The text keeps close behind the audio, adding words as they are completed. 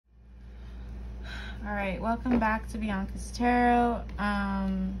All right, welcome back to Bianca's Tarot.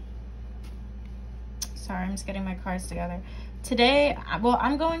 Sorry, I'm just getting my cards together. Today, well,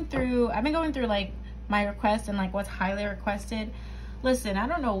 I've been going through like my requests and like what's highly requested. Listen, I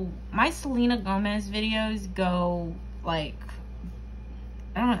don't know, my Selena Gomez videos go like,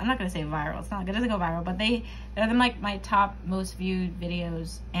 I'm not gonna say viral. It doesn't go viral, but they're like my top most viewed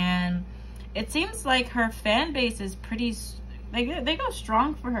videos, and it seems like her fan base is pretty. They go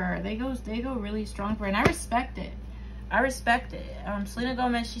strong for her. They go really strong for her, and I respect it. Selena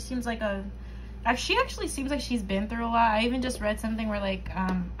Gomez, she seems like she actually seems like she's been through a lot. I even just read something where like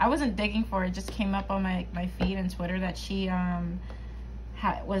I wasn't digging for it, it just came up on my feed on Twitter that she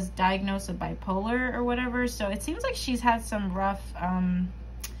was diagnosed with bipolar or whatever. So it seems like she's had some rough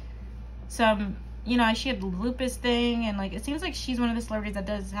you know, she had the lupus thing, and like it seems like she's one of the celebrities that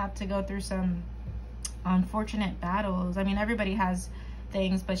does have to go through some unfortunate battles. I mean, everybody has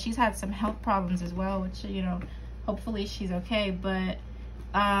things, but she's had some health problems as well, which, you know, hopefully she's okay. But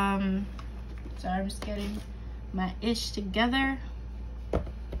sorry, I'm just getting my ish together.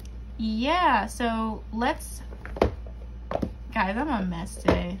 Yeah, so guys, I'm a mess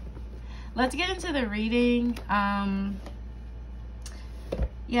today. Let's get into the reading.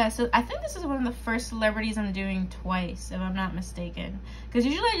 Yeah, so I think this is one of the first celebrities I'm doing twice, if I'm not mistaken. Because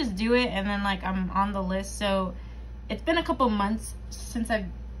usually I just do it and then like I'm on the list. So it's been a couple months since I've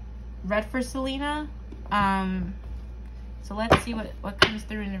read for Selena. So let's see what comes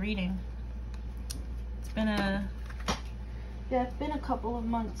through in the reading. It's been a couple of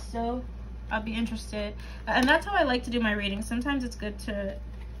months, so I'll be interested. And that's how I like to do my readings. Sometimes it's good to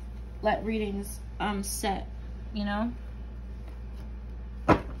let readings set, you know?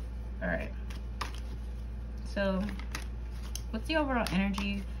 All right, so what's the overall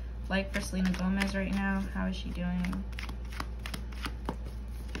energy like for Selena Gomez right now? How is she doing?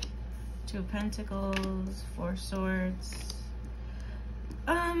 Two of Pentacles, Four Swords.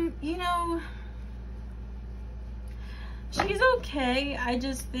 You know, she's okay. I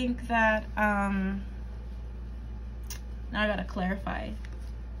just think that now I gotta clarify.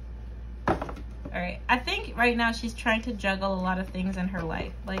 All right, I think right now she's trying to juggle a lot of things in her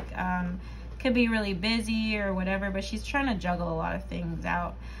life. Like, could be really busy or whatever, but she's trying to juggle a lot of things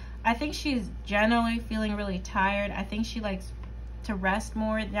out. I think she's generally feeling really tired. I think she likes to rest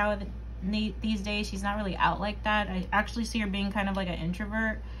more now these days. She's not really out like that. I actually see her being kind of like an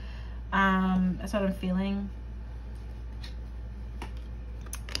introvert. That's what I'm feeling.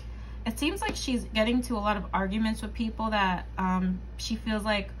 It seems like she's getting to a lot of arguments with people that she feels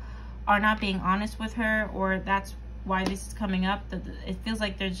like are not being honest with her, or that's why this is coming up. That it feels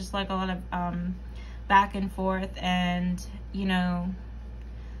like there's just like a lot of back and forth, and you know,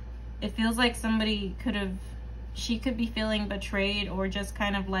 it feels like she could be feeling betrayed, or just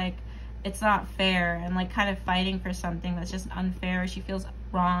kind of like it's not fair, and like kind of fighting for something that's just unfair. She feels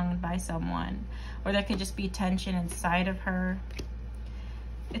wronged by someone, or there could just be tension inside of her.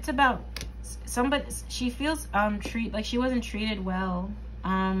 It's about somebody. She feels like she wasn't treated well.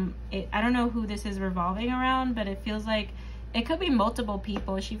 I don't know who this is revolving around, but it feels like it could be multiple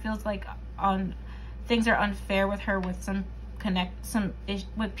people. She feels like things are unfair with her, with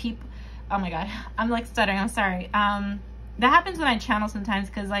with people. Oh my god, I'm like stuttering, I'm sorry. That happens when I channel sometimes,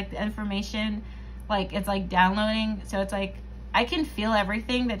 because like the information, like it's like downloading, so it's like I can feel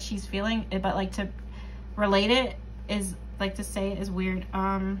everything that she's feeling, but like to relate it is like, to say it is weird.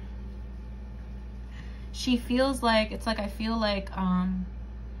 She feels like, it's like I feel like I'm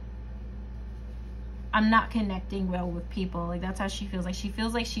not connecting well with people. Like that's how she feels. Like she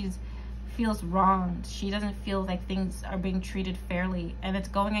feels like feels wronged. She doesn't feel like things are being treated fairly, and it's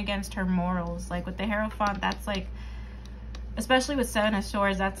going against her morals. Like with the Hierophant, that's like, especially with Seven of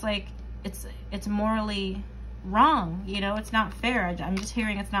Swords, that's like it's morally wrong, you know? It's not fair. I'm just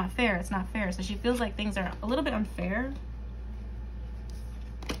hearing it's not fair. It's not fair. So she feels like things are a little bit unfair.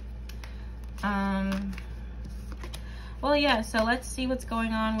 Well, yeah, so let's see what's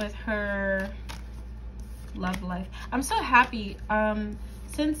going on with her love life. I'm so happy.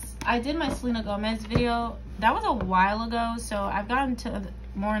 Since I did my Selena Gomez video, that was a while ago, so I've gotten to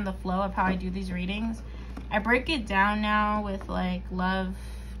more in the flow of how I do these readings. I break it down now with like love,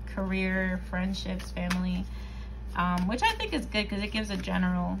 career, friendships, family, which I think is good because it gives a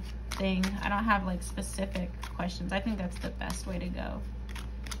general thing. I don't have like specific questions. I think that's the best way to go.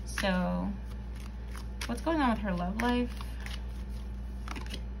 So what's going on with her love life?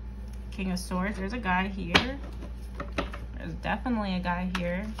 King of Swords. There's a guy here. There's definitely a guy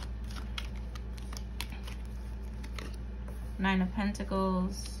here. Nine of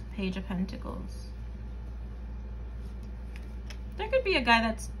Pentacles. Page of Pentacles. There could be a guy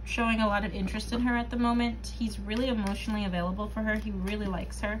that's showing a lot of interest in her at the moment. He's really emotionally available for her. He really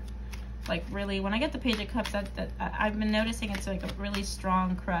likes her. Like, really, when I get the Page of Cups, I've been noticing it's like a really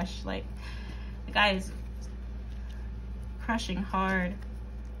strong crush. Like, the guy is crushing hard.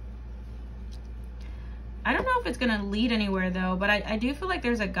 I don't know if it's gonna lead anywhere though, but I do feel like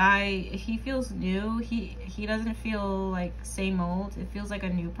there's a guy, he feels new. He doesn't feel like same old. It feels like a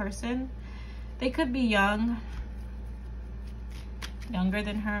new person. They could be young, younger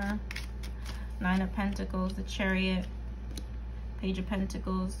than her. 9 of Pentacles, the Chariot, Page of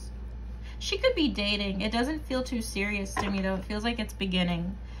Pentacles. She could be dating. It doesn't feel too serious to me though. It feels like it's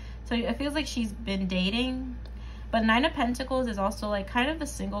beginning. So it feels like she's been dating. But 9 of Pentacles is also like kind of a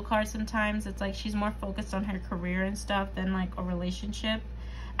single card sometimes. It's like she's more focused on her career and stuff than like a relationship.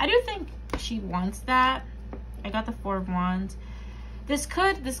 I do think she wants that. I got the 4 of Wands. This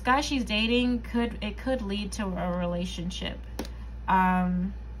guy she's dating could lead to a relationship.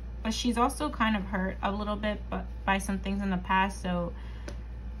 But she's also kind of hurt a little bit by some things in the past. So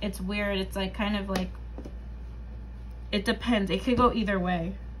it's weird. It's like kind of like, it depends. It could go either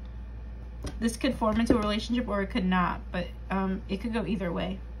way. This could form into a relationship or it could not, but it could go either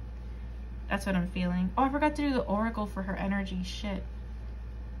way. That's what I'm feeling. Oh, I forgot to do the oracle for her energy. Shit.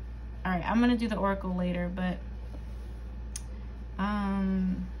 All right, I'm gonna do the oracle later, but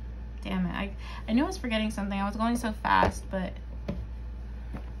damn it. I knew I was forgetting something. I was going so fast, but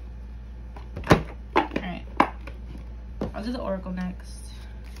all right. I'll do the oracle next.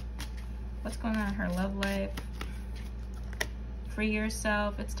 What's going on in her love life? Free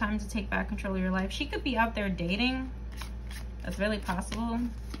yourself. It's time to take back control of your life. She could be out there dating. That's really possible.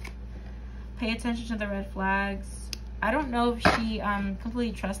 Pay attention to the red flags. I don't know if she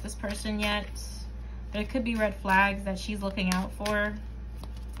completely trusts this person yet. There could be red flags that she's looking out for, or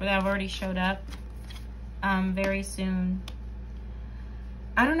that have already showed up very soon.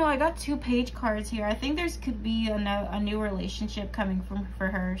 I don't know. I got 2 page cards here. I think there's could be a new relationship coming for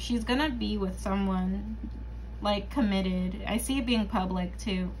her. She's gonna be with someone like committed. I see it being public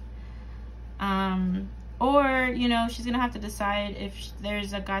too. Or, you know, she's gonna have to decide if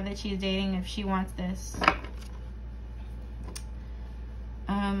there's a guy that she's dating, if she wants this.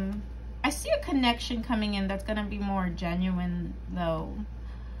 I see a connection coming in that's gonna be more genuine though.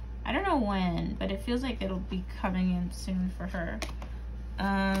 I don't know when, but it feels like it'll be coming in soon for her.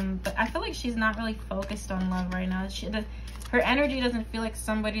 But I feel like she's not really focused on love right now. Her energy doesn't feel like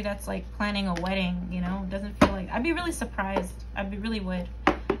somebody that's like planning a wedding, you know? Doesn't feel like, I'd be really surprised. Really would.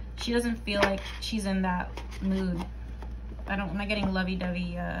 She doesn't feel like she's in that mood. I'm not getting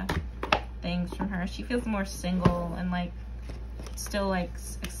lovey-dovey things from her. She feels more single and like still like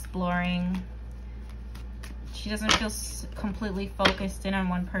exploring. She doesn't feel completely focused in on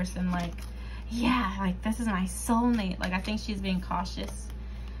one person. Like, yeah, like this is my soulmate. Like, I think she's being cautious.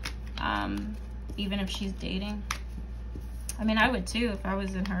 Even if she's dating. I mean, I would too if I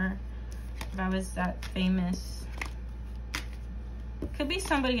was if I was that famous. Could be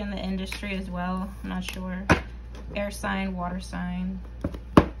somebody in the industry as well. I'm not sure. Air sign, water sign.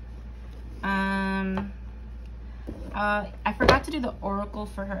 I forgot to do the oracle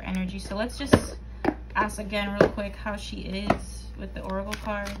for her energy. So let's just ask again real quick how she is with the oracle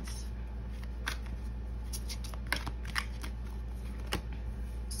cards.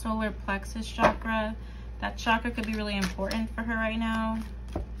 Solar plexus chakra. That chakra could be really important for her right now.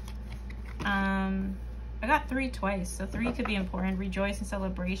 I got 3 twice, so 3 could be important. Rejoice and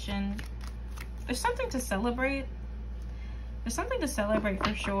celebration. There's something to celebrate. There's something to celebrate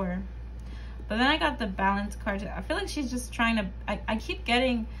for sure. But then I got the balance card. I feel like she's just trying to, I keep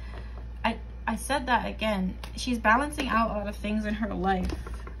getting, I said that again. She's balancing out a lot of things in her life,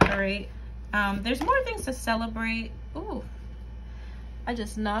 all right? There's more things to celebrate. Ooh, I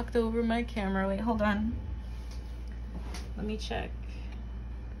just knocked over my camera. Wait, hold on. Let me check.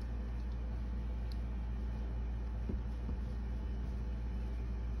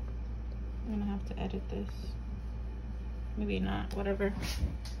 I'm gonna have to edit this. Maybe not, whatever.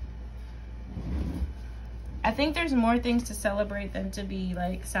 I think there's more things to celebrate than to be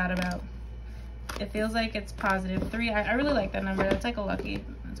like sad about. It feels like it's positive. 3, I really like that number. That's like a lucky.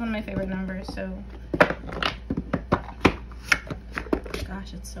 It's one of my favorite numbers, so.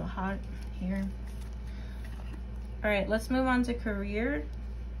 Gosh, it's so hot here. All right, let's move on to career.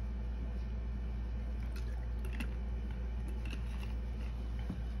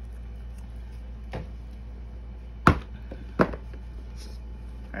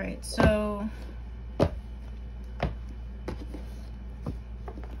 All right, so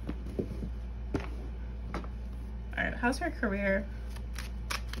how's her career?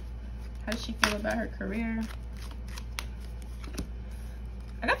 How does she feel about her career?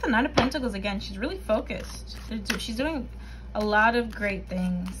 I got the Nine of Pentacles again. She's really focused. She's doing a lot of great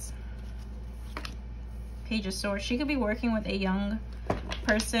things. Page of Swords. She could be working with a young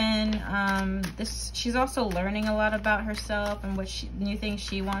person. She's also learning a lot about herself and what new things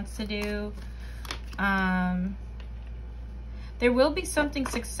she wants to do. There will be something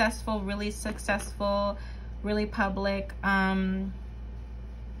successful, really public.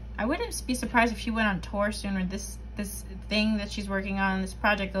 I wouldn't be surprised if she went on tour soon, or this thing that she's working on, this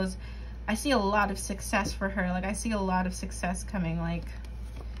project goes. I see a lot of success for her. Like, I see a lot of success coming, like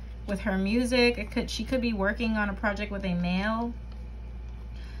with her music. She could be working on a project with a male.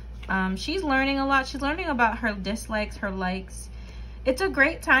 She's learning a lot. She's learning about her dislikes, her likes. It's a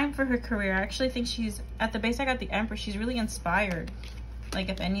great time for her career. I actually think she's, at the base I got the Empress, she's really inspired, like,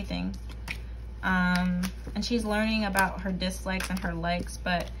 if anything. And she's learning about her dislikes and her likes,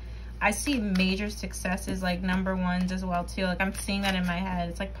 but I see major successes, like number ones as well too. Like, I'm seeing that in my head.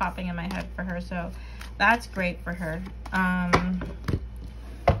 It's like popping in my head for her, so that's great for her. All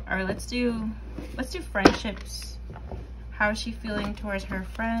right, let's do friendships. How is she feeling towards her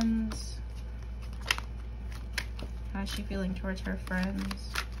friends? How's she feeling towards her friends?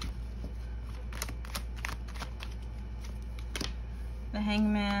 The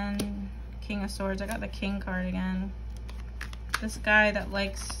Hangman, King of Swords. I got the King card again. This guy that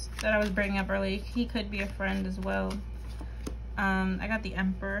I was bringing up earlier, he could be a friend as well. I got the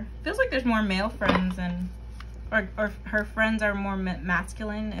Emperor. Feels like there's more male friends, or her friends are more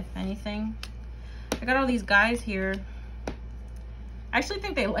masculine, if anything. I got all these guys here. I actually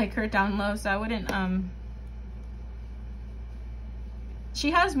think they like her down low, so I wouldn't,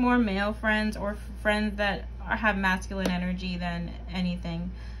 she has more male friends or friends that have masculine energy than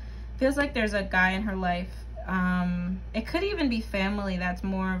anything. Feels like there's a guy in her life. It could even be family that's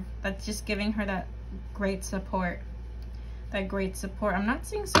just giving her that great support. I'm not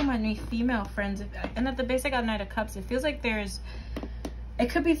seeing so many female friends. And at the base I got Knight of Cups. It feels like it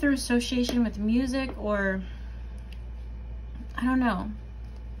could be through association with music, or I don't know.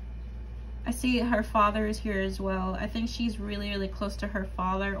 I see her father is here as well. I think she's really, really close to her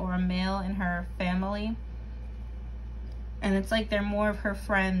father or a male in her family. And it's like they're more of her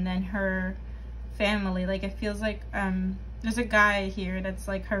friend than her family. Like, it feels like there's a guy here that's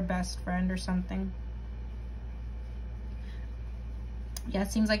like her best friend or something. Yeah,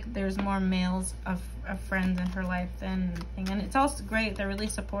 it seems like there's more males of friends in her life than anything. And it's also great. They're really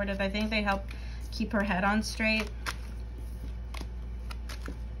supportive. I think they help keep her head on straight.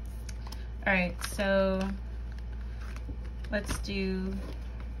 All right, so let's do,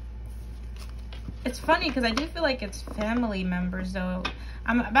 it's funny because I do feel like it's family members though.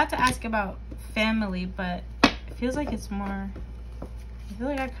 I'm about to ask about family, but it feels like it's more, I feel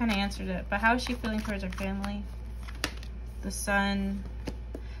like I kind of answered it. But how is she feeling towards her family? The Sun.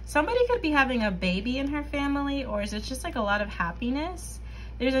 Somebody could be having a baby in her family, or is it just like a lot of happiness?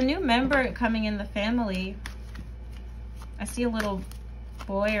 There's a new member coming in the family. I see a little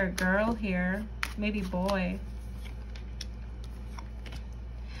boy or girl here, maybe boy.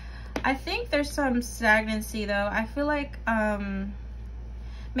 I think there's some stagnancy though. I feel like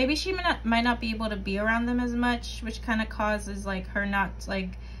maybe she might not be able to be around them as much, which kind of causes like her not,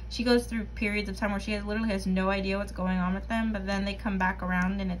 like, she goes through periods of time where she literally has no idea what's going on with them, but then they come back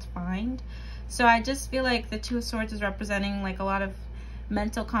around and it's fine. So I just feel like the Two of Swords is representing like a lot of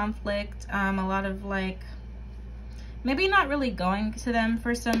mental conflict, a lot of like, maybe not really going to them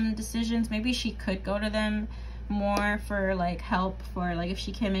for some decisions. Maybe she could go to them more for like help, for like if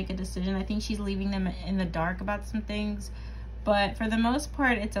she can't make a decision. I think she's leaving them in the dark about some things, but for the most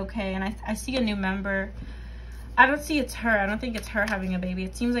part it's okay. And I see a new member. I don't see it's her. I don't think it's her having a baby.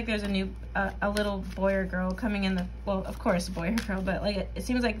 It seems like there's a new a little boy or girl coming in the, well, of course a boy or girl, but like it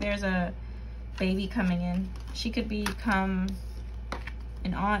seems like there's a baby coming in. She could become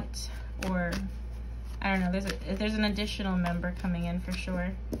an aunt, or I don't know, there's an additional member coming in for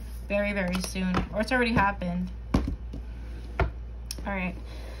sure. Very, very soon. Or it's already happened. Alright.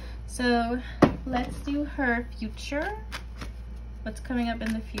 So let's do her future. What's coming up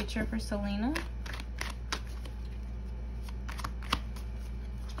in the future for Selena?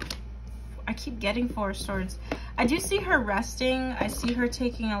 I keep getting Four of Swords. I do see her resting. I see her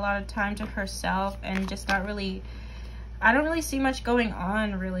taking a lot of time to herself and just not really, I don't really see much going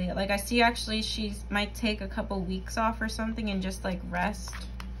on really. Like, I see actually she might take a couple weeks off or something and just like rest.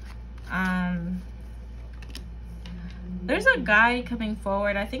 There's a guy coming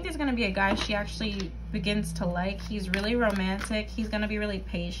forward. I think there's going to be a guy she actually begins to like. He's really romantic. He's going to be really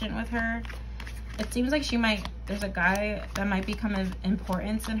patient with her. It seems like there's a guy that might become of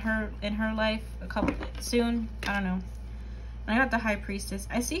importance in her life soon. I don't know. I got the High Priestess.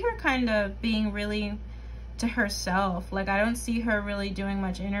 I see her kind of being really to herself. Like, I don't see her really doing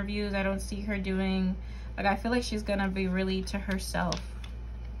much interviews. I don't see her doing, like, I feel like she's gonna be really to herself.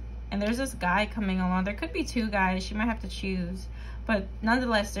 And there's this guy coming along. There could be two guys. She might have to choose. But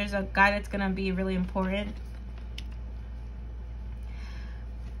nonetheless, there's a guy that's gonna be really important.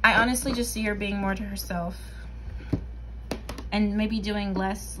 I honestly just see her being more to herself. And maybe doing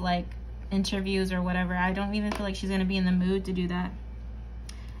less, like, interviews or whatever. I don't even feel like she's gonna be in the mood to do that.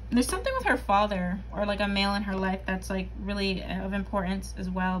 And there's something with her father, or like a male in her life, that's like really of importance as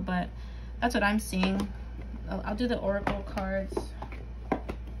well, but that's what I'm seeing. I'll do the oracle cards.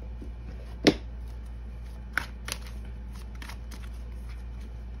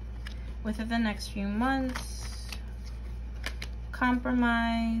 Within the next few months,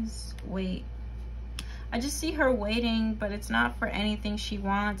 compromise, wait. I just see her waiting, but it's not for anything she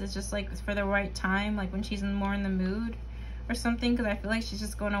wants. It's just like it's for the right time, like when she's more in the mood or something, because I feel like she's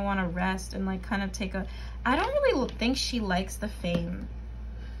just going to want to rest and like kind of take a... I don't really think she likes the fame.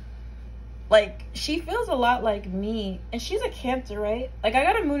 Like, she feels a lot like me, and she's a Cancer, right? Like, I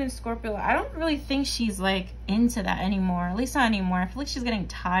got a moon in Scorpio. I don't really think she's like into that anymore, at least not anymore. I feel like she's getting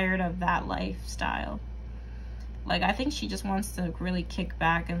tired of that lifestyle. Like, I think she just wants to really kick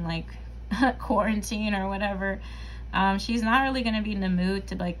back and like quarantine or whatever. She's not really gonna be in the mood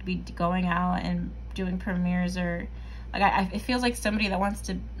to like be going out and doing premieres, or like it feels like somebody that wants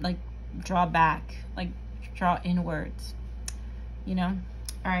to like draw back, like draw inwards, you know.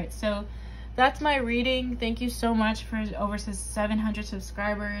 All right, so that's my reading. Thank you so much for over 700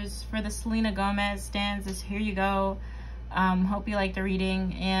 subscribers. For the Selena Gomez stands, here you go. Hope you liked the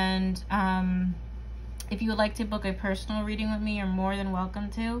reading, and if you would like to book a personal reading with me, you're more than welcome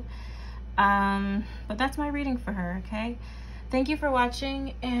to. But that's my reading for her, okay? Thank you for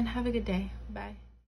watching, and have a good day. Bye.